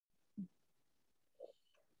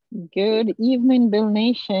Good evening, Bill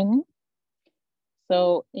Nation.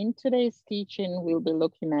 So, in today's teaching, we'll be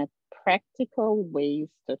looking at practical ways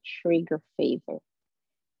to trigger favor.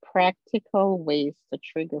 Practical ways to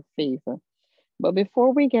trigger favor. But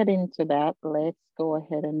before we get into that, let's go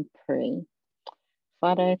ahead and pray.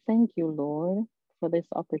 Father, I thank you, Lord, for this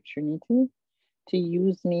opportunity to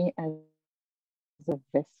use me as a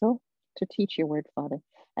vessel to teach your word, Father.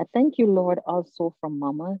 I thank you, Lord, also for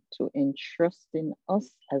Mama to entrust in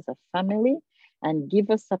us as a family and give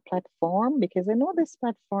us a platform because I know this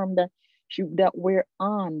platform that we're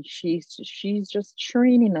on. She's just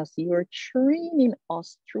training us. You're training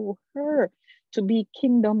us through her to be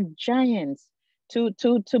kingdom giants, to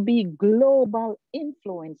be global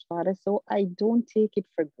influence, Father. So I don't take it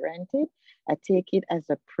for granted. I take it as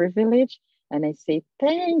a privilege. And I say,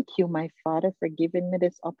 thank you, my Father, for giving me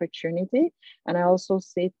this opportunity. And I also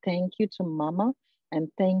say thank you to Mama and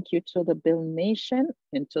thank you to the Bill Nation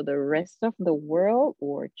and to the rest of the world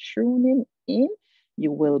who are tuning in.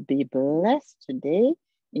 You will be blessed today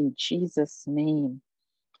in Jesus' name.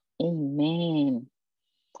 Amen.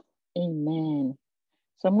 Amen.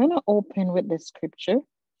 So I'm going to open with the scripture.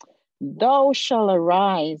 Thou shalt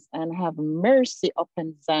arise and have mercy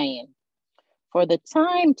upon Zion, for the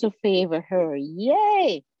time to favor her.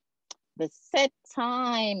 Yea, the set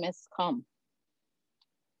time has come.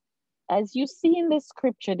 As you see in the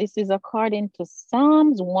scripture, this is according to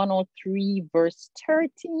Psalms 103, verse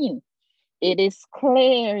 13. It is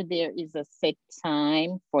clear there is a set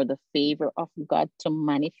time for the favor of God to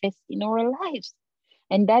manifest in our lives.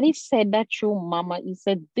 And Daddy said that through Mama. He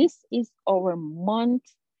said, this is our month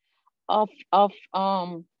of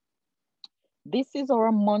this is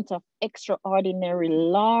our month of extraordinary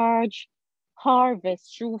large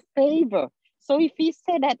harvest through favor. So if he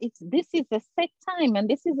said that this is a set time, and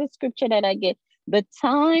this is a scripture that I get, the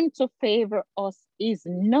time to favor us is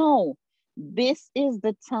now. This is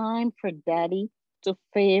the time for Daddy to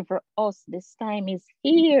favor us. This time is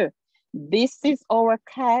here. This is our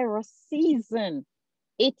Kairos season.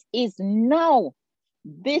 It is now.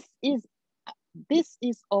 This is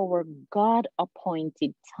our God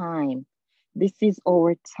appointed time. This is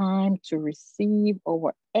our time to receive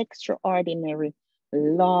our extraordinary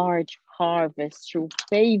large harvest through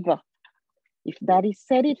favor. If Daddy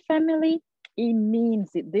said it, family, he means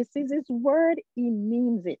it. This is his word, he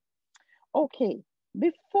means it. Okay,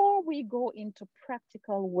 before we go into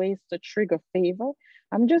practical ways to trigger favor,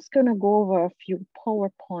 I'm just going to go over a few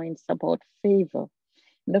PowerPoints about favor.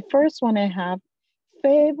 The first one I have,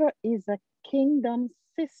 favor is a kingdom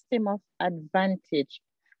system of advantage.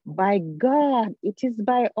 By God, it is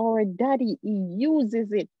by our Daddy. He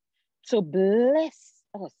uses it to bless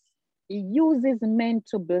us. He uses men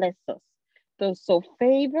to bless us. So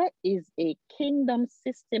favor is a kingdom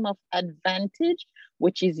system of advantage,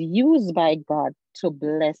 which is used by God to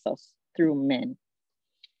bless us through men.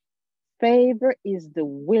 Favor is the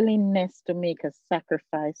willingness to make a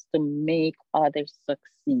sacrifice to make others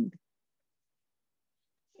succeed.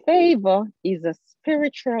 Favor is a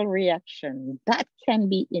spiritual reaction that can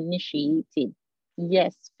be initiated.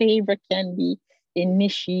 Yes, favor can be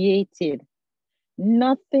initiated.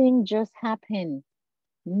 Nothing just happened.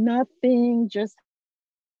 Nothing just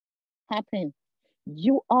happened.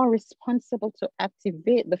 You are responsible to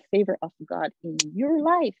activate the favor of God in your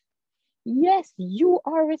life. Yes, you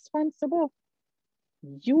are responsible.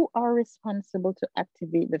 You are responsible to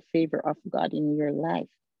activate the favor of God in your life.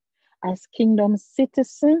 As kingdom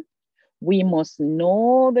citizen, we must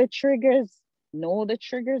know the triggers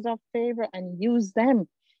of favor and use them.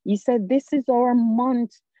 He said, this is our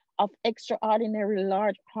month of extraordinary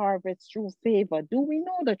large harvest through favor. Do we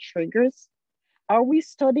know the triggers? Are we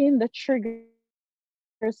studying the triggers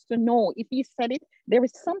to know? If he said it, there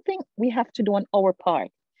is something we have to do on our part,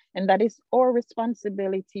 and that is our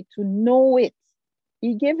responsibility to know it.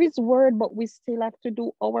 He gave his word, but we still have to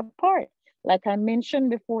do our part. Like I mentioned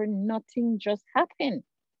before, nothing just happened.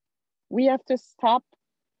 We have to stop,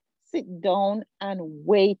 sit down, and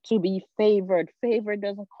wait to be favored. Favor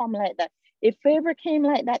doesn't come like that. If favor came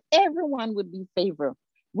like that, everyone would be favored.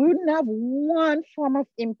 We wouldn't have one form of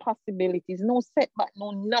impossibilities, no setback, no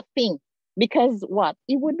nothing. Because what?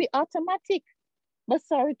 It would be automatic. But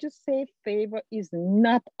sorry to say, favor is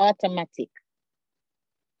not automatic.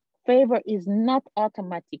 Favor is not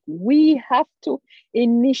automatic. We have to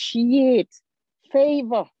initiate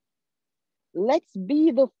favor. Let's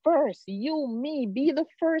be the first, you, me, be the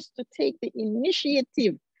first to take the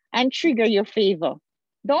initiative and trigger your favor.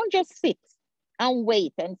 Don't just sit and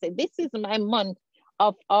wait and say, this is my month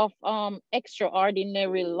of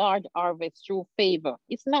extraordinary large harvest through favor.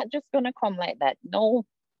 It's not just gonna come like that. No,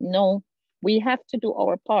 no. We have to do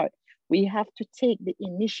our part. We have to take the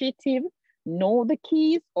initiative, know the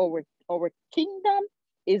keys. Our kingdom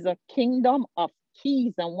is a kingdom of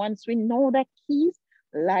keys. And once we know that keys,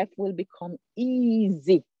 life will become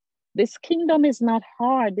easy. This kingdom is not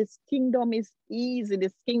hard. This kingdom is easy.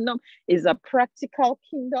 This kingdom is a practical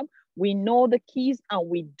kingdom. We know the keys and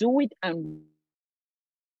we do it, and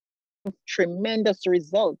tremendous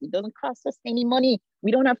result. It doesn't cost us any money.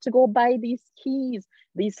 We don't have to go buy these keys.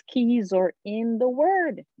 These keys are in the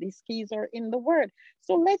word. These keys are in the word.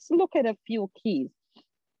 So let's look at a few keys.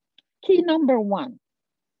 Key number one,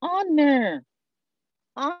 honor.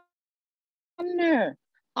 Honor.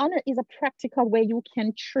 Honor is a practical way you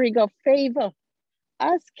can trigger favor.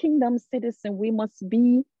 As kingdom citizens, we must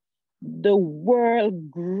be the world's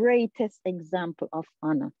greatest example of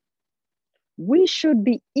honor. We should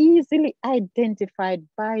be easily identified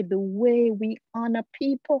by the way we honor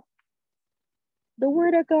people. The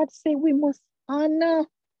word of God says we must honor.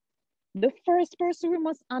 The first person we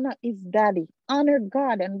must honor is Daddy. Honor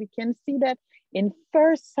God. And we can see that in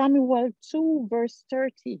 1 Samuel 2, verse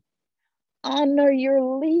 30. Honor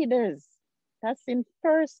your leaders. That's in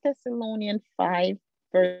 1 Thessalonians 5,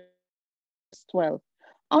 verse 12.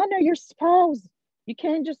 Honor your spouse. You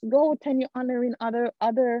can't just go and you're honoring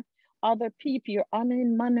other people. You're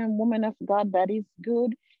honoring man and woman of God. That is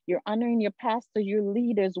good. You're honoring your pastor, your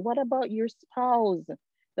leaders. What about your spouse?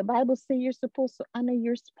 The Bible says you're supposed to honor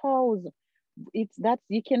your spouse.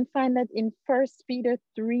 You can find that in 1 Peter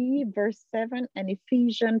 3, verse 7 and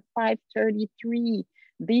Ephesians 5:33.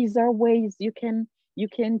 These are ways you can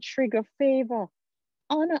trigger favor.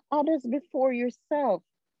 Honor others before yourself.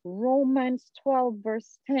 Romans 12,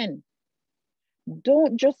 verse 10.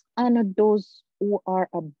 Don't just honor those who are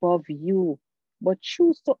above you, but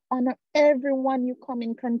choose to honor everyone you come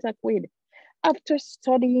in contact with. After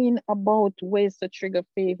studying about ways to trigger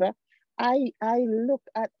favor, I look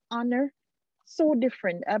at honor so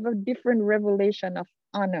different. I have a different revelation of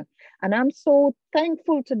honor. And I'm so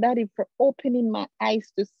thankful to Daddy for opening my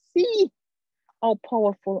eyes to see how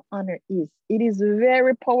powerful honor is. It is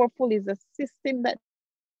very powerful. It's a system that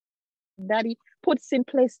Daddy puts in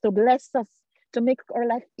place to bless us, to make our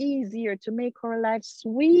life easier, to make our life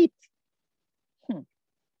sweet.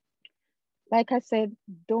 Like I said,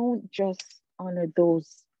 don't just honor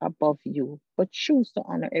those above you, but choose to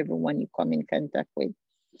honor everyone you come in contact with.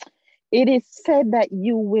 It is said that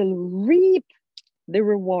you will reap the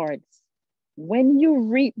rewards. When you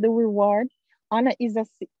reap the reward, honor is a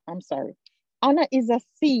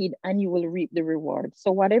seed and you will reap the reward.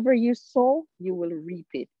 So whatever you sow, you will reap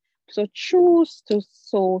it. So choose to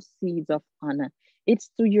sow seeds of honor. It's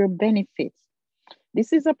to your benefit.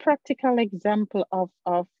 This is a practical example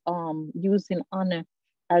of using honor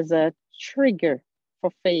as a trigger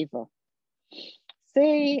for favor.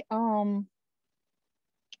 Say,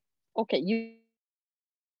 okay, you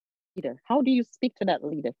leader. How do you speak to that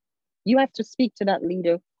leader? You have to speak to that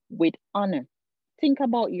leader with honor. Think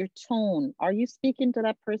about your tone. Are you speaking to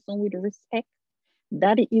that person with respect?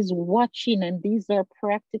 That is watching, and these are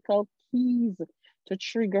practical keys to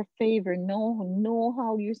trigger favor. Know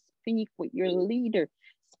how you speak with your leader.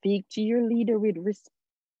 Speak to your leader with respect.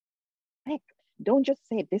 Don't just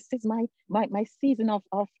say, this is my season of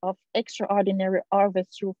extraordinary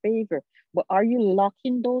harvest through favor. But are you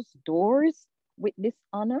locking those doors with this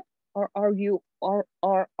honor? Or are you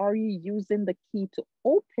using the key to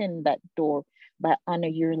open that door by honor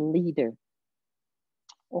your leader?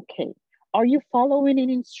 Okay. Are you following an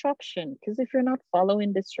instruction? Because if you're not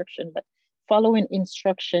following the instruction, but following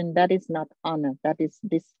instruction, that is not honor. That is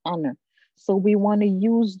dishonor. So we want to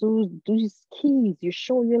use those keys. You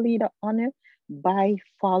show your leader honor by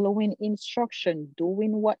following instruction,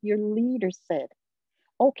 doing what your leader said.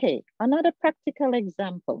 Okay, another practical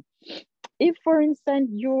example. If, for instance,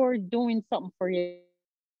 you're doing something for your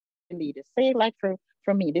leader, say like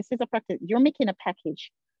for me, this is a practice. You're making a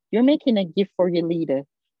package. You're making a gift for your leader.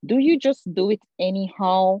 Do you just do it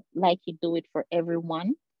anyhow, like you do it for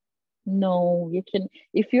everyone? No, you can.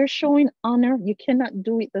 If you're showing honor, you cannot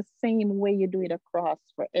do it the same way you do it across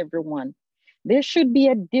for everyone. There should be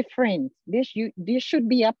a difference. There should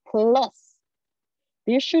be a plus.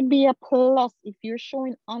 There should be a plus. If you're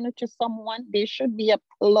showing honor to someone, there should be a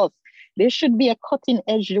plus. There should be a cutting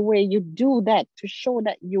edge the way you do that to show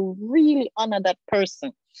that you really honor that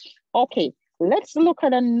person. Okay, let's look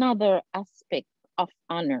at another aspect of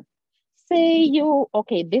honor. Say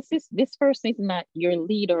this person is not your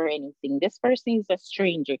leader or anything. This person is a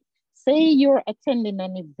stranger. Say you're attending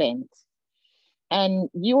an event and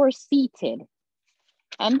you're seated.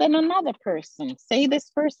 And then another person, say this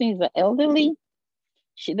person is an elderly.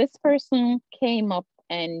 This person came up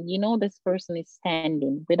and you know this person is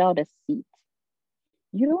standing without a seat.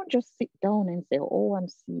 You don't just sit down and say, oh, I'm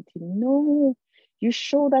seated. No, you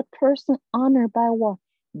show that person honor by what?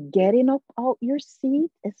 Getting up out your seat,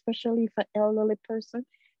 especially if an elderly person,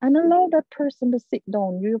 and allow that person to sit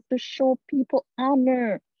down. You have to show people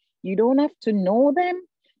honor. You don't have to know them.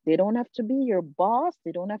 They don't have to be your boss.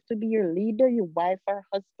 They don't have to be your leader, your wife or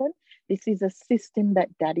husband. This is a system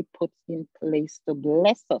that Daddy puts in place to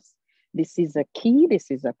bless us. This is a key.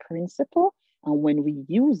 This is a principle. And when we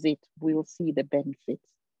use it, we'll see the benefits.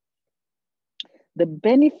 The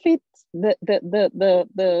benefits, the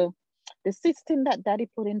system that Daddy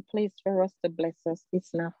put in place for us to bless us,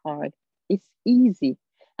 it's not hard. It's easy.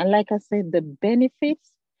 And like I said, the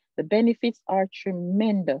benefits are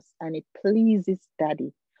tremendous and it pleases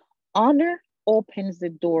Daddy. Honor opens the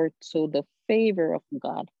door to the favor of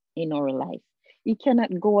God in our life. He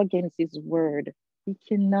cannot go against his word. He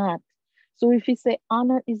cannot. So if he say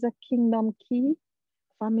honor is a kingdom key,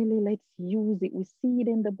 family, let's use it. We see it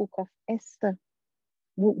in the book of Esther.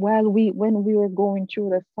 When we were going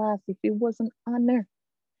through the fast, if it wasn't honor,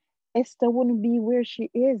 Esther wouldn't be where she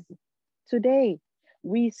is today.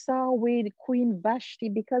 We saw with Queen Vashti,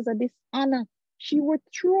 because of this honor, she would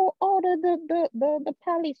throw out of the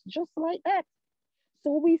palace just like that.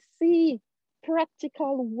 So we see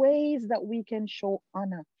practical ways that we can show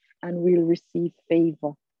honor and we'll receive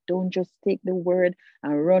favor. Don't just take the word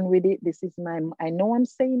and run with it. I know I'm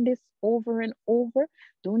saying this over and over.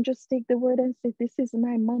 Don't just take the word and say, this is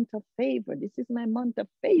my month of favor. This is my month of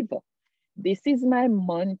favor. This is my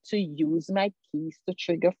month to use my keys to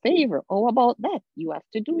trigger favor. How about that? You have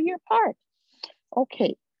to do your part.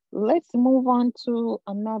 Okay, let's move on to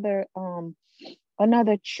another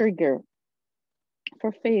trigger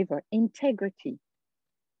for favor, integrity.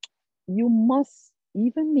 You must,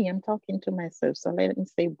 even me, I'm talking to myself, so let me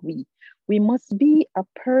say we must be a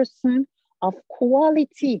person of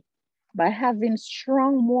quality by having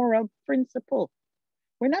strong moral principle.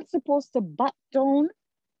 We're not supposed to back down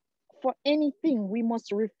for anything. We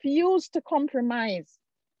must refuse to compromise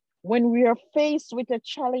when we are faced with a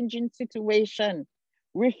challenging situation.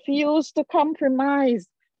 Refuse to compromise.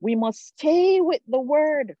 We must stay with the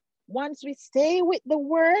word. Once we stay with the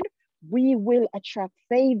word, we will attract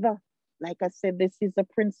favor. Like I said, this is a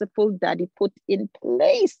principle that he put in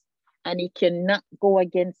place and he cannot go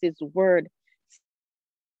against his word.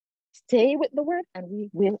 Stay with the word and we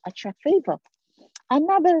will attract favor.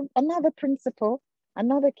 Another principle,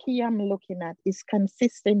 another key I'm looking at is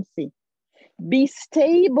consistency. Be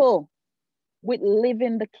stable with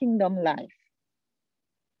living the kingdom life.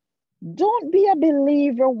 Don't be a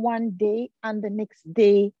believer one day and the next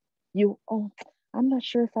day I'm not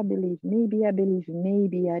sure if I believe. Maybe I believe,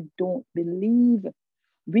 maybe I don't believe.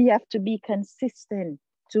 We have to be consistent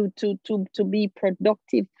to be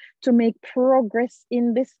productive, to make progress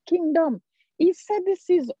in this kingdom. He said this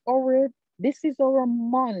is our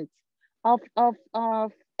month of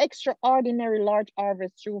extraordinary large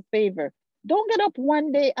harvest through favor. Don't get up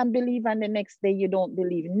one day and believe and the next day you don't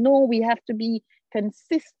believe. No, we have to be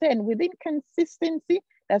consistent. Within consistency,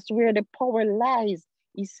 that's where the power lies.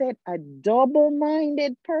 He said a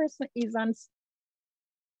double-minded person is unstable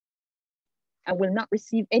and will not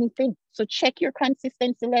receive anything. So check your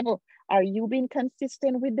consistency level. Are you being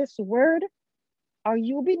consistent with this word? Are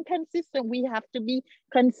you being consistent? We have to be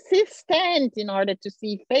consistent in order to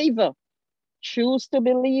see favor. Choose to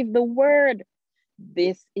believe the word.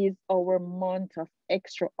 This is our month of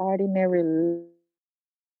extraordinary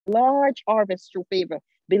large harvest through favor.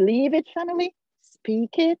 Believe it, family.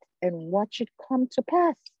 Speak it and watch it come to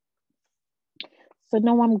pass. So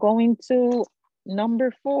now I'm going to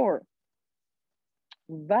number 4.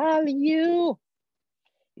 Value.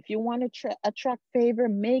 If you want to attract favor,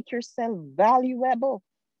 make yourself valuable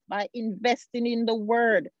by investing in the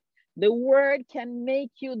word. The word can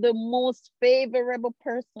make you the most favorable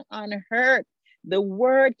person on earth. The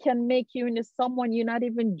word can make you into someone you not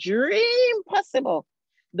even dream possible.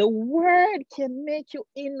 The word can make you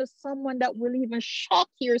into someone that will even shock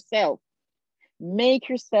yourself. Make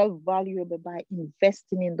yourself valuable by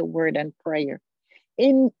investing in the word and prayer.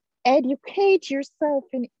 Educate yourself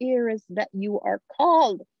in areas that you are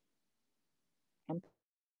called. I'm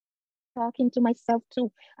talking to myself too.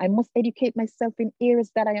 I must educate myself in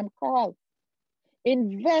areas that I am called.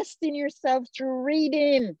 Invest in yourself through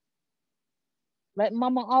reading. Like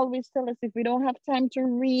Mama always tell us, if we don't have time to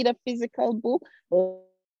read a physical book,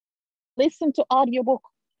 listen to audiobook.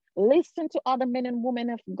 Listen to other men and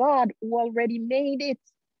women of God who already made it.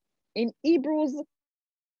 In Hebrews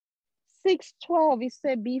 6:12, it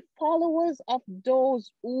said, be followers of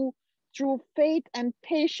those who through faith and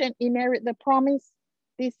patience inherit the promise.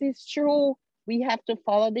 This is true. We have to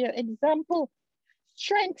follow their example.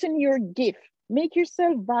 Strengthen your gift. Make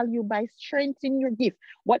yourself value by strengthening your gift.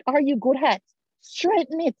 What are you good at?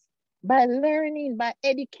 Strengthen it by learning, by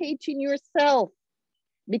educating yourself,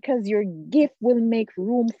 because your gift will make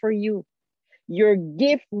room for you. Your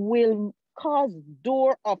gift will cause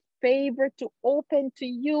door of favor to open to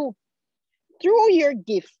you. Through your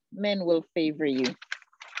gift, men will favor you.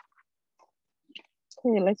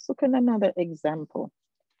 Okay, let's look at another example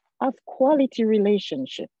of quality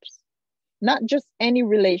relationships. Not just any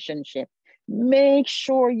relationship. Make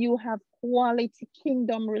sure you have quality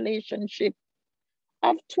kingdom relationship.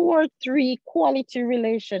 Have 2 or 3 quality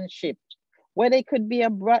relationships, where they could be a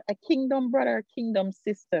kingdom brother, a kingdom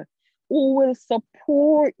sister, who will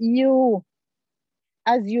support you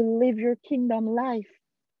as you live your kingdom life.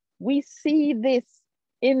 We see this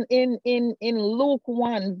in Luke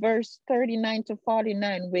 1, verse 39 to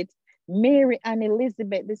 49 with Mary and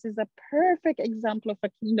Elizabeth. This is a perfect example of a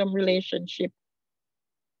kingdom relationship.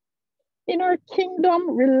 In our kingdom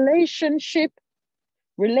relationship,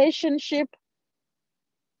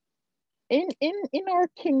 in our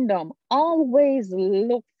kingdom, always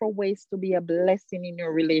look for ways to be a blessing in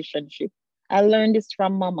your relationship. I learned this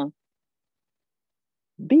from Mama.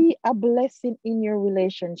 Be a blessing in your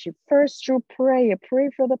relationship. First, through prayer. Pray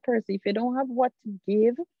for the person. If you don't have what to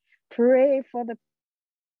give, pray for the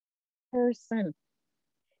person.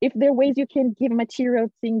 If there are ways you can give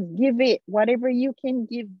material things, give it. Whatever you can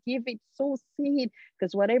give it. Sow seed,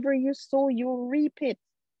 because whatever you sow, you reap it.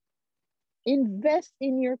 Invest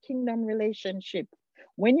in your kingdom relationship.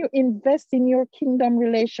 When you invest in your kingdom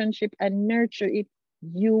relationship and nurture it,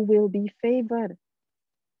 you will be favored.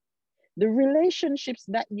 The relationships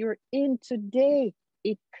that you're in today,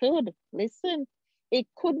 it could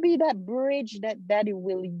be that bridge that Daddy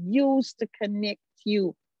will use to connect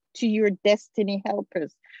you to your destiny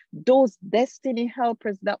helpers. Those destiny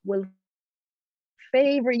helpers that will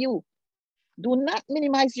favor you. Do not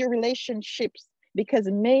minimize your relationships, because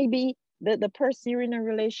maybe the person you're in a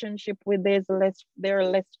relationship with, they're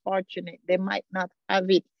less fortunate. They might not have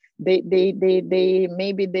it.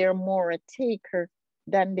 Maybe they're more a taker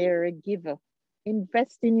than they're a giver.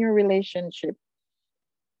 Invest in your relationship.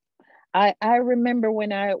 I remember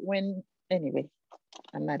anyway,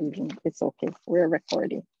 it's okay. We're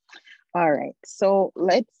recording. All right. So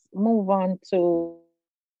let's move on to,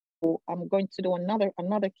 I'm going to do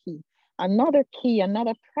another key. Another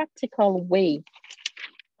practical way.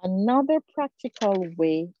 Another practical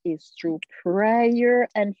way is through prayer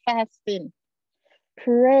and fasting.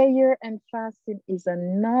 Prayer and fasting is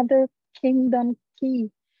another kingdom key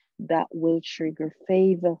that will trigger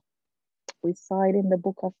favor. We saw it in the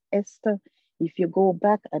book of Esther. If you go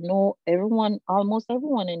back, I know almost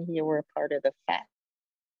everyone in here were a part of the fast.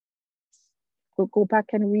 We'll go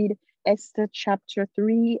back and read Esther chapter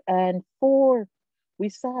 3 and 4. We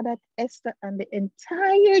saw that Esther and the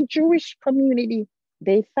entire Jewish community,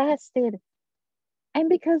 they fasted. And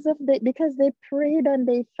because they prayed and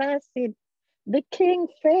they fasted, the king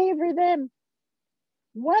favored them.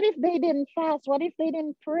 What if they didn't fast? What if they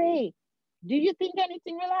didn't pray? Do you think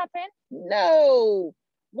anything will happen? No.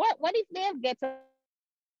 What if they get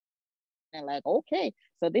and like, okay,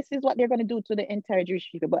 so this is what they're going to do to the entire Jewish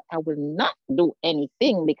people, but I will not do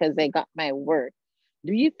anything because they got my word.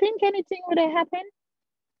 Do you think anything would have happened?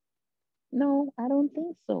 No, I don't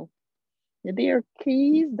think so. There are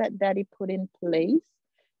keys that Daddy put in place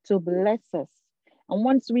to bless us. And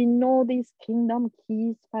once we know these kingdom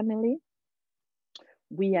keys, family,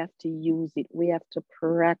 we have to use it. We have to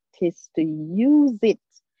practice to use it.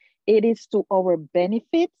 It is to our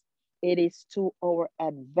benefit. It is to our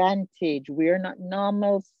advantage. We are not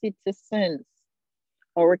normal citizens.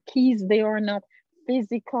 Our keys, they are not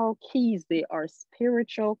physical keys. They are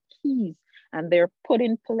spiritual keys. And they're put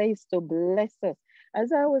in place to bless us.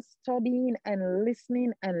 As I was studying and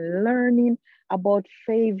listening and learning about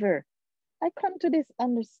favor, I come to this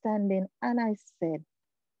understanding and I said,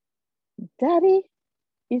 Daddy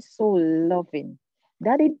is so loving.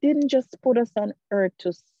 Daddy didn't just put us on earth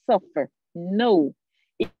to suffer. No.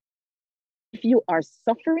 If you are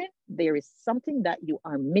suffering, there is something that you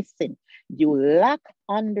are missing. You lack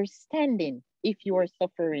understanding. If you are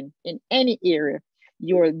suffering in any area,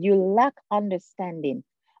 you lack understanding.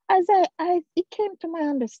 As it came to my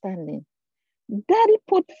understanding, Daddy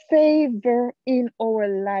put favor in our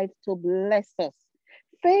life to bless us.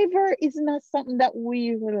 Favor is not something that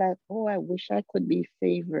we were like, oh, I wish I could be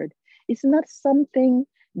favored. It's not something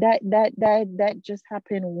that just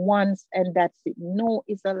happened once and that's it. No,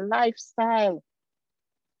 it's a lifestyle.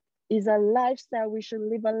 It's a lifestyle. We should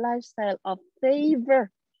live a lifestyle of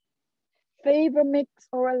favor. Favor makes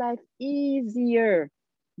our life easier.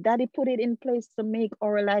 Daddy put it in place to make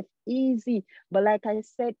our life easy. But like I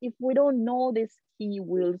said, if we don't know this key,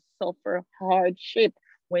 we'll suffer hardship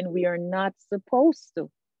when we are not supposed to.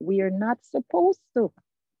 We are not supposed to.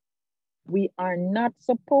 We are not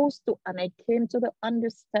supposed to. And I came to the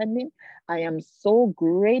understanding. I am so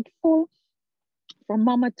grateful for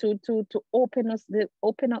Mama to open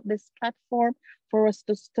up this platform for us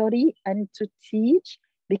to study and to teach,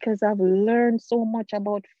 because I've learned so much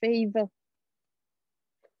about favor.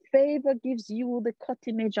 Favor gives you the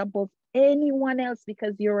cutting edge above anyone else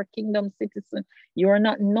because you're a kingdom citizen. You're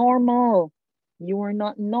not normal. You are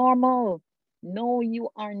not normal. No, you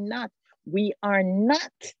are not. We are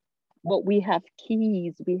not. But we have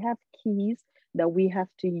keys. We have keys that we have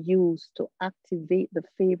to use to activate the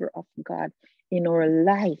favor of God in our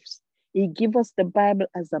lives. He give us the Bible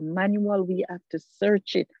as a manual. We have to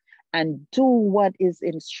search it and do what is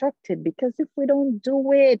instructed, because if we don't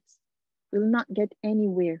do it, we'll not get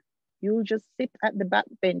anywhere. You'll just sit at the back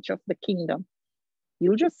bench of the kingdom.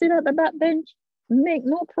 You'll just sit at the back bench, make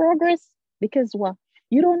no progress, because what?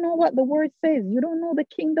 You don't know what the word says. You don't know the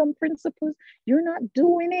kingdom principles. You're not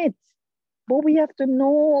doing it. But we have to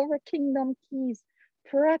know our kingdom keys,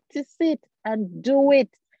 practice it and do it,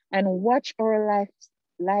 and watch our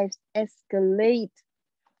lives escalate.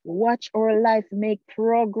 Watch our life make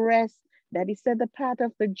progress. That he said the path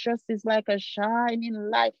of the just is like a shining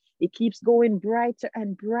light. It keeps going brighter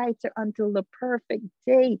and brighter until the perfect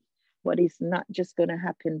day. But it's not just going to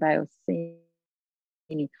happen by us saying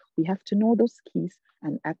it. We have to know those keys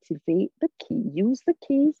and activate the key. Use the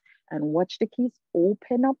keys and watch the keys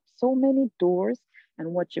open up so many doors,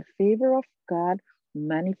 and watch the favor of God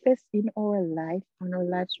manifest in our life, and our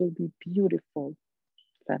lives will be beautiful,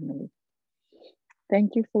 family.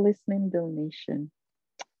 Thank you for listening, donation.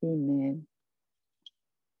 Amen.